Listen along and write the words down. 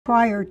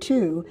Prior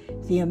to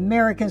the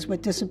Americans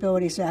with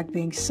Disabilities Act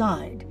being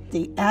signed,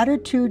 the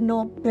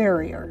attitudinal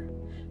barrier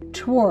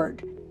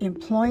toward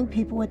employing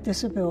people with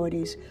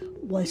disabilities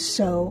was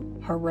so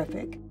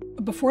horrific.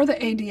 Before the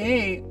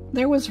ADA,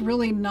 there was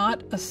really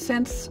not a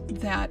sense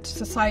that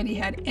society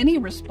had any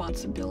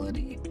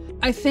responsibility.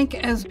 I think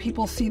as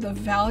people see the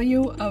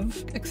value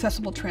of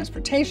accessible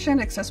transportation,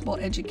 accessible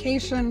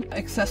education,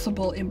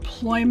 accessible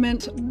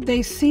employment,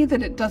 they see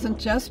that it doesn't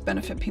just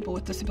benefit people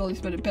with disabilities,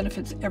 but it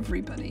benefits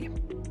everybody.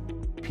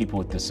 People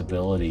with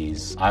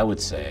disabilities, I would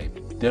say,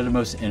 they're the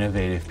most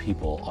innovative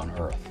people on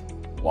earth.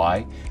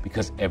 Why?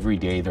 Because every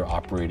day they're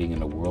operating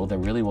in a world that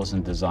really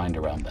wasn't designed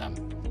around them.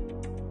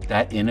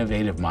 That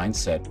innovative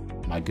mindset,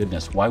 my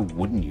goodness, why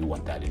wouldn't you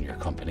want that in your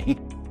company?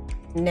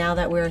 Now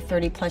that we're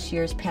 30 plus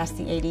years past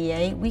the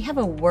ADA, we have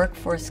a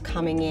workforce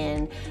coming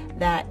in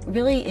that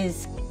really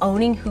is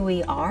owning who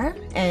we are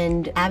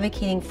and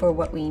advocating for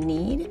what we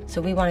need.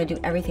 So we want to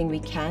do everything we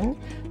can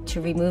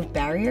to remove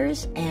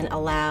barriers and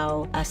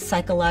allow a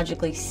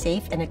psychologically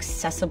safe and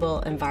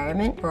accessible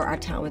environment for our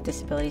talent with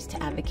disabilities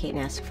to advocate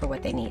and ask for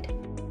what they need.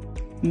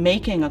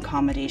 Making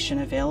accommodation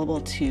available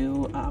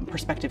to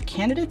prospective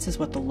candidates is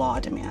what the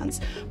law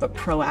demands, but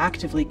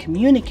proactively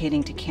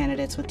communicating to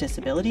candidates with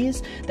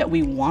disabilities that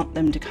we want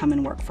them to come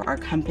and work for our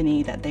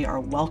company, that they are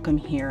welcome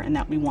here, and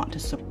that we want to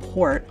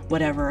support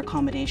whatever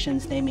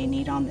accommodations they may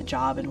need on the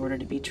job in order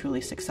to be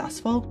truly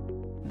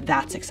successful,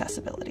 that's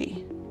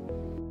accessibility.